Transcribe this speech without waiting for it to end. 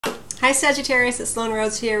Hi Sagittarius, it's Sloan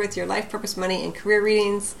Rhodes here with your life purpose, money, and career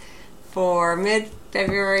readings for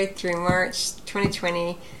mid-February through March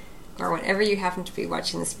 2020, or whenever you happen to be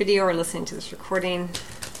watching this video or listening to this recording.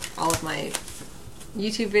 All of my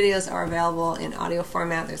YouTube videos are available in audio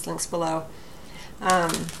format. There's links below.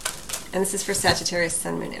 And this is for Sagittarius,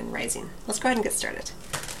 Sun, Moon, and Rising. Let's go ahead and get started.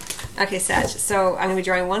 Okay, Sag, so I'm going to be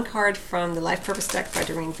drawing one card from the Life Purpose deck by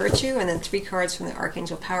Doreen Virtue, and then 3 cards from the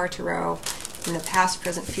Archangel Power Tarot in the past,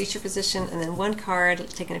 present, future position, and then 1 card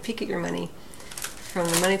taking a peek at your money from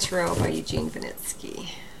the Money Tarot by Eugene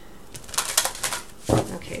Vinitsky.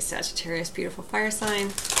 Okay, Sagittarius, beautiful fire sign.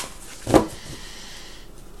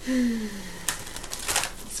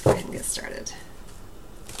 Let's go ahead and get started.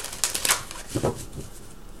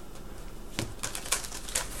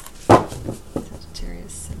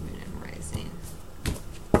 Sagittarius, Sun, Moon, and Rising.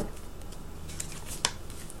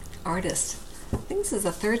 Artist. I think this is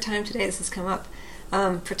the 3rd time today this has come up.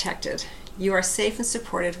 Protected. You are safe and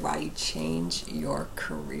supported while you change your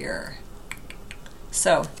career.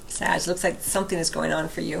 So, Sag, looks like something is going on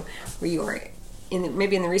for you where you are,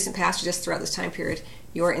 maybe in the recent past or just throughout this time period,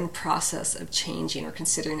 you are in the process of changing or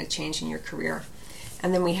considering a change in your career.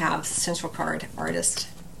 And then we have the central card, Artist.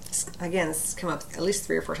 Again, this has come up at least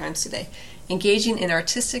 3 or 4 times today. Engaging in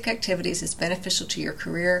artistic activities is beneficial to your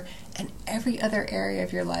career and every other area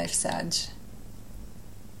of your life, Sag.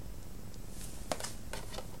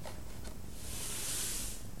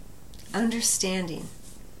 Understanding,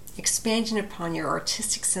 expanding upon your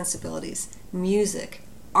artistic sensibilities, music,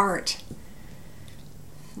 art,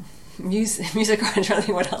 music, art, I'm trying to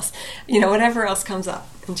think what else, whatever else comes up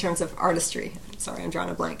in terms of artistry. Sorry, I'm drawing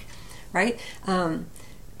a blank, right?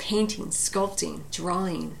 Painting, sculpting,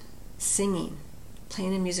 drawing, singing,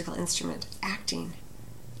 playing a musical instrument, acting.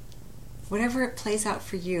 Whatever it plays out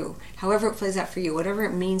for you, however it plays out for you, whatever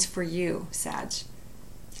it means for you, Sag,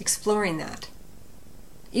 exploring that.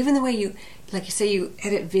 Even the way you, like you say, you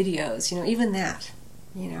edit videos, even that,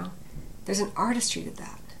 there's an artistry to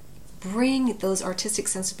that. Bring those artistic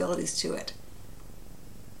sensibilities to it.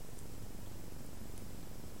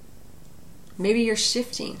 Maybe you're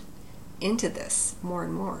shifting into this more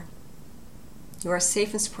and more. You are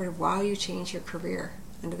safe and supported while you change your career.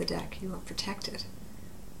 Under the deck, you are protected.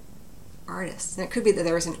 Artist. And it could be that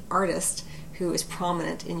there is an artist who is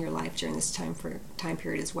prominent in your life during this time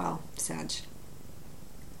period as well, Sag.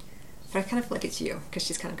 But I kind of feel like it's you, because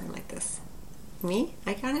she's kind of going like this. Me?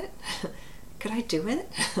 I got it? Could I do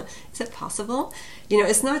it? Is it possible?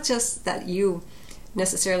 It's not just that you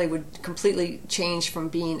necessarily would completely change from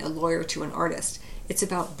being a lawyer to an artist. It's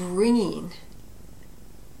about bringing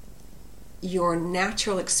your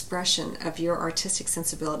natural expression of your artistic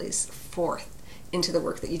sensibilities forth into the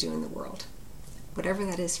work that you do in the world. Whatever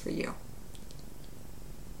that is for you.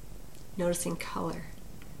 Noticing color.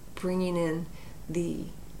 Bringing in the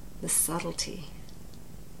subtlety,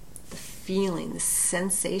 the feeling, the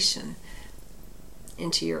sensation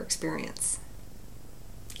into your experience.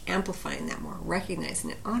 Amplifying that more,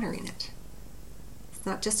 recognizing it, honoring it. It's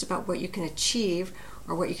not just about what you can achieve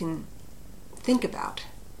or what you can think about.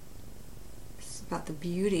 It's about the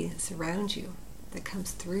beauty that's around you, that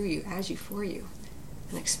comes through you, as you, for you,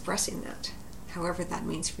 and expressing that, however that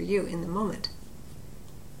means for you in the moment.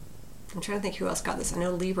 I'm trying to think who else got this. I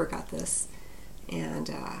know Libra got this. And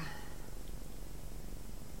I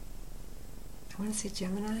want to say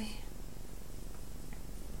Gemini.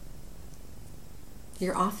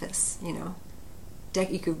 Your office, you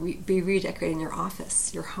could be redecorating your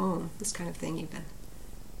office, your home, this kind of thing even.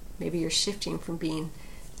 Maybe you're shifting from being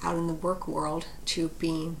out in the work world to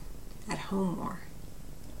being at home more.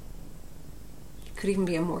 It could even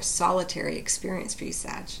be a more solitary experience for you,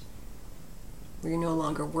 Sag, where you're no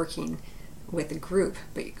longer working with a group,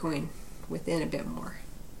 but you're going within a bit more.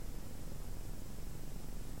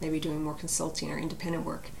 Maybe doing more consulting or independent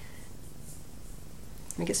work.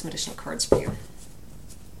 Let me get some additional cards for you.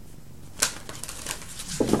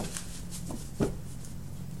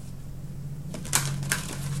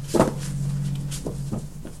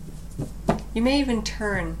 You may even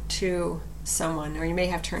turn to someone, or you may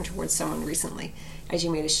have turned towards someone recently as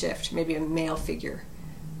you made a shift, maybe a male figure,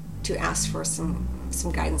 to ask for some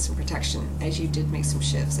guidance and protection as you did make some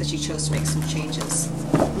shifts, as you chose to make some changes.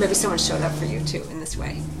 Maybe someone showed up for you too in this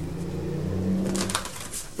way.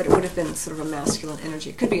 But it would have been sort of a masculine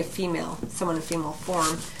energy. It could be a female, someone in female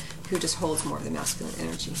form who just holds more of the masculine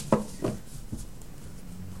energy.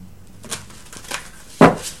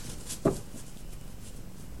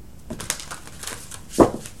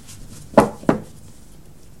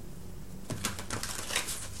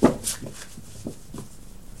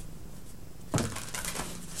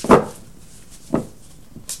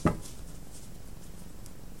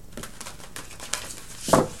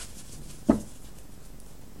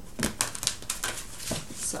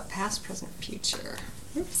 past, present, future.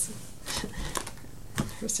 Oops.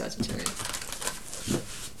 For Sagittarius.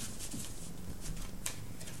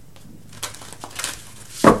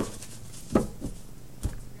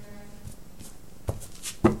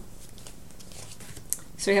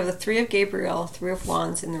 So we have the Three of Gabriel, Three of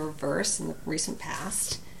Wands in the reverse in the recent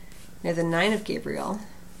past. We have the Nine of Gabriel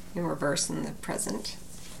in reverse in the present.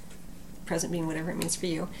 Present being whatever it means for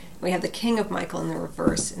you. We have the King of Michael in the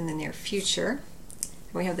reverse in the near future.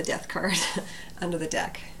 And we have the Death card under the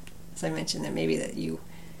deck. As I mentioned, that maybe that you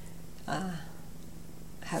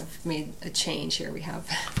have made a change here. We have,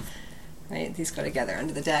 right, these go together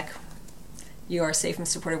under the deck. You are safe and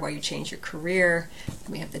supported while you change your career. And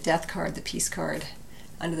we have the Death card, the Peace card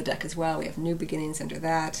under the deck as well. We have new beginnings under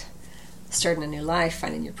that. Starting a new life,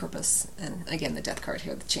 finding your purpose. And again, the Death card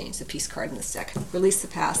here, the change, the Peace card in this deck. Release the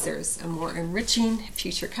past. There's a more enriching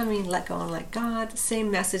future coming. Let go and let God.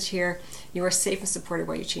 Same message here. You are safe and supported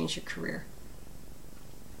while you change your career.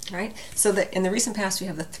 All right? So in the recent past, we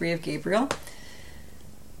have the Three of Gabriel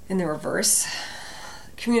in the reverse.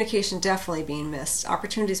 Communication definitely being missed.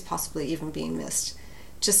 Opportunities possibly even being missed.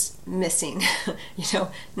 Just missing.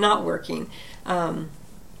 Not working.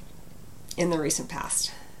 In the recent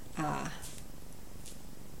past.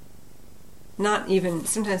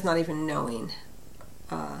 Sometimes not even knowing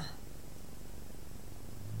that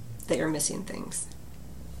you're missing things.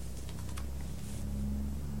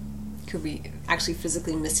 Could be actually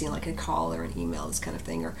physically missing, like a call or an email, this kind of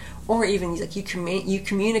thing, or even like you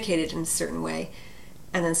communicated in a certain way,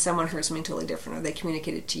 and then someone heard something totally different, or they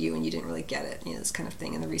communicated to you and you didn't really get it. This kind of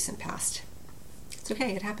thing in the recent past. It's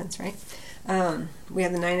okay, it happens, right? We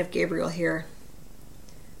have the Nine of Gabriel here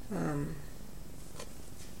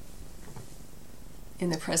in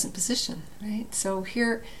the present position, right? So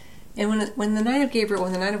here, and when the Nine of Gabriel,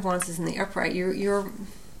 when the Nine of Wands is in the upright, you're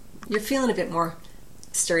feeling a bit more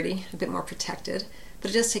sturdy, a bit more protected,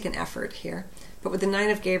 but it does take an effort here. But with the Nine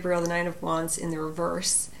of Gabriel, the Nine of Wands in the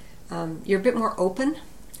reverse, you're a bit more open.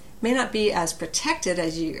 May not be as protected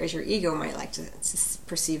as your ego might like to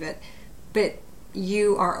perceive it, but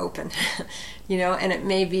you are open, and it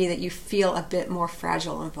may be that you feel a bit more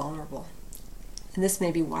fragile and vulnerable. And this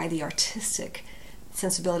may be why the artistic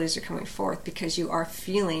sensibilities are coming forth, because you are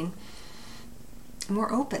feeling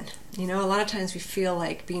more open. A lot of times we feel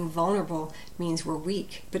like being vulnerable means we're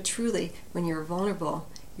weak, but truly, when you're vulnerable,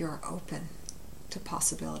 you're open to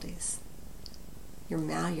possibilities. You're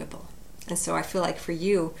malleable. And so I feel like for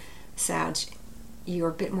you, Sag, you're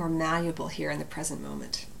a bit more malleable here in the present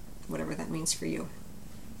moment. Whatever that means for you.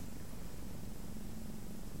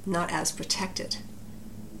 Not as protected.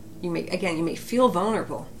 You may feel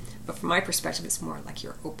vulnerable, but from my perspective, it's more like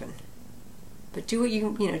you're open. But do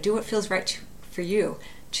what do what feels right for you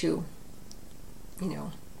to,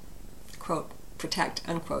 quote, protect,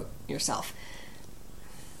 unquote, yourself,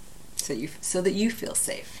 so that you feel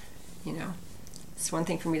safe. It's one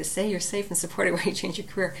thing for me to say you're safe and supported while you change your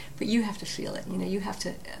career, but you have to feel it. You have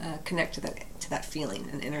to connect to that feeling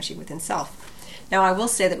and energy within self. Now, I will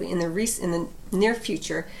say that in the near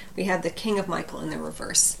future, we have the King of Michael in the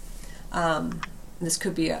reverse. This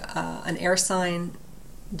could be an air sign,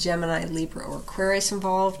 Gemini, Libra, or Aquarius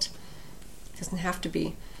involved. It doesn't have to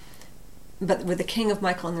be. But with the King of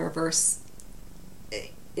Michael in the reverse,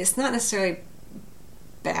 it's not necessarily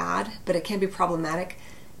bad, but it can be problematic,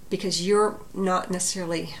 because you're not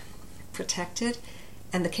necessarily protected,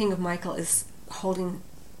 and the King of Michael is holding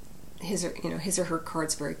his or her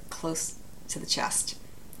cards very close to the chest.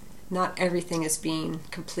 Not everything is being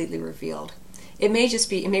completely revealed. It may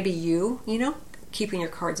be you, keeping your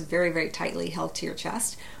cards very, very tightly held to your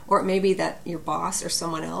chest, or it may be that your boss or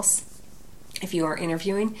someone else, if you are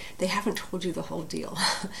interviewing, they haven't told you the whole deal,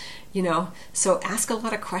 So ask a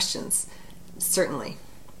lot of questions, certainly,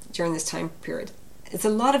 during this time period. It's a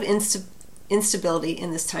lot of instability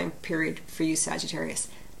in this time period for you, Sagittarius.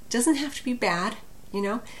 It doesn't have to be bad,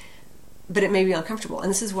 but it may be uncomfortable. And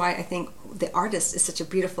this is why I think the artist is such a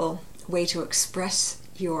beautiful way to express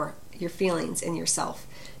your feelings and yourself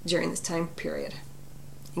during this time period.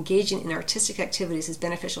 Engaging in artistic activities is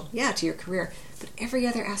beneficial, to your career, but every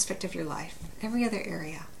other aspect of your life, every other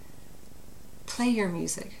area. Play your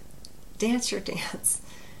music. Dance your dance,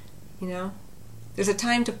 There's a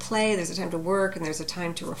time to play, there's a time to work, and there's a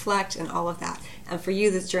time to reflect, and all of that. And for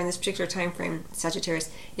you, during this particular time frame, Sagittarius,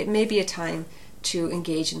 it may be a time to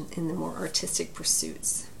engage in the more artistic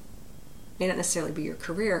pursuits. It may not necessarily be your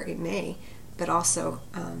career, it may, but also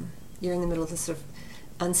you're in the middle of this sort of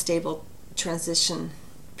unstable transition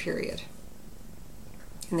period.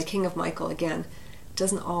 And the King of Michael, again,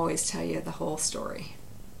 doesn't always tell you the whole story.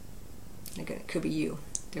 Again, it could be you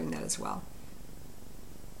doing that as well.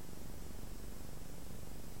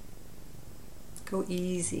 Go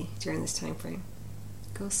easy during this time frame.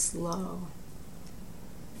 Go slow.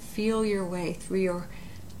 Feel your way through your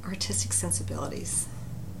artistic sensibilities.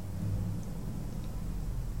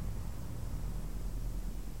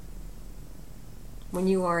 When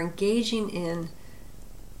you are engaging in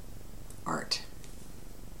art,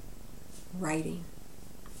 writing,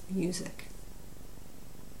 music,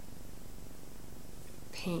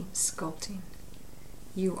 paint, sculpting,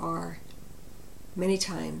 you are many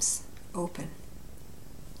times open,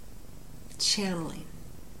 channeling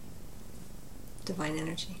divine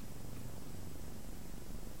energy.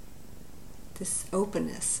 This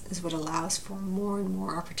openness is what allows for more and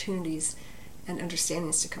more opportunities and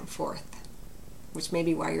understandings to come forth, which may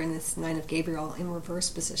be why you're in this 9 of Gabriel in reverse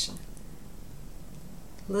position.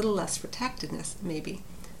 A little less protectiveness, maybe,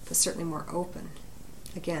 but certainly more open.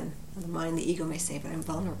 Again, the mind, the ego may say, but I'm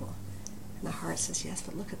vulnerable. And the heart says, yes,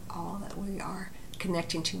 but look at all that we are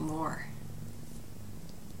connecting to more.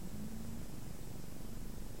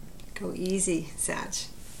 Go easy, Sag.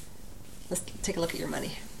 Let's take a look at your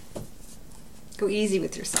money. Go easy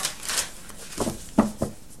with yourself.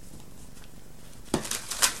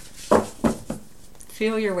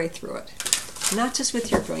 Feel your way through it. Not just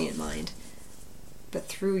with your brilliant mind, but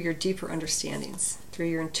through your deeper understandings, through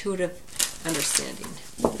your intuitive understanding,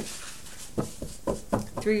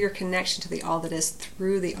 through your connection to the all that is,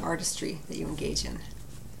 through the artistry that you engage in.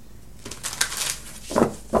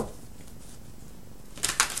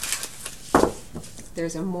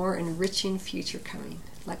 There's a more enriching future coming.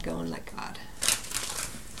 Let go and let God.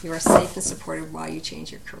 You are safe and supported while you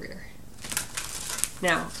change your career.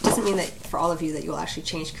 Now, it doesn't mean that for all of you that you'll actually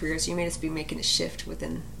change careers. You may just be making a shift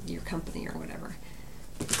within your company or whatever.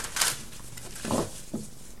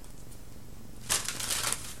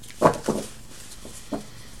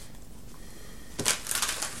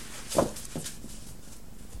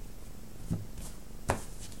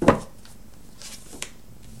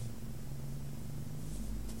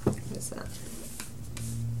 What is that?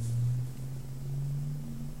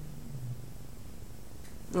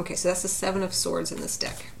 Okay, so that's the 7 of Swords in this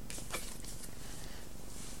deck.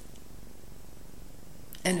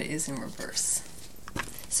 And it is in reverse.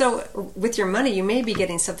 So with your money, you may be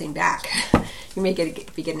getting something back. You may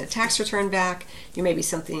be getting a tax return back. You may be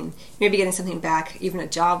getting something back, even a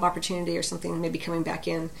job opportunity or something may be coming back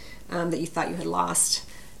in that you thought you had lost.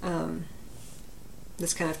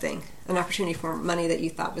 This kind of thing. An opportunity for money that you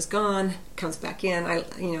thought was gone comes back in.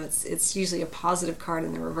 It's usually a positive card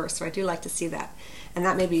in the reverse, so I do like to see that. And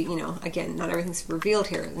that may be, again, not everything's revealed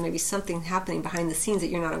here. There may be something happening behind the scenes that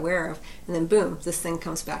you're not aware of, and then boom, this thing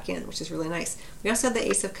comes back in, which is really nice. We also have the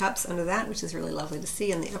Ace of Cups under that, which is really lovely to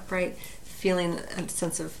see, and the upright, feeling a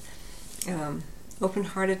sense of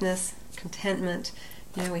open-heartedness, contentment.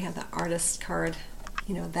 Now we have the Artist card.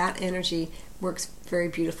 That energy works very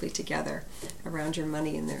beautifully together around your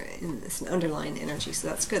money, and it's an underlying energy, so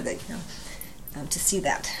that's good that to see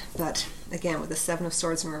that. But again, with the 7 of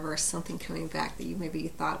Swords in reverse, something coming back that you maybe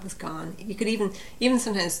thought was gone. You could even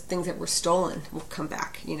sometimes things that were stolen will come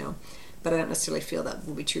back, but I don't necessarily feel that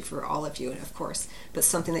will be true for all of you, of course. But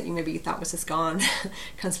something that you maybe thought was just gone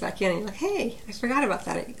comes back in, and you're like, hey, I forgot about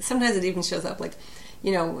that. Sometimes it even shows up like,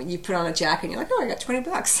 you put on a jacket and you're like, oh, I got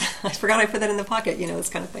 $20. I forgot I put that in the pocket, this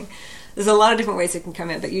kind of thing. There's a lot of different ways it can come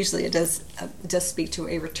in, but usually it does speak to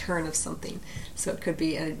a return of something. So it could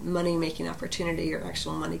be a money-making opportunity or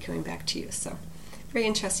actual money coming back to you. So very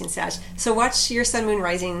interesting, Sag. So watch your Sun, Moon,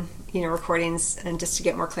 Rising, recordings, and just to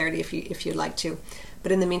get more clarity if you'd like to.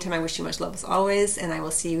 But in the meantime, I wish you much love as always, and I will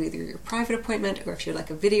see you either your private appointment or if you'd like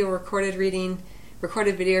a recorded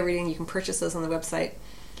video reading, you can purchase those on the website.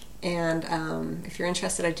 And if you're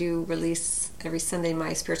interested, I do release every Sunday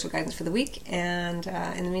my spiritual guidance for the week. And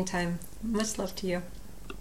in the meantime, much love to you.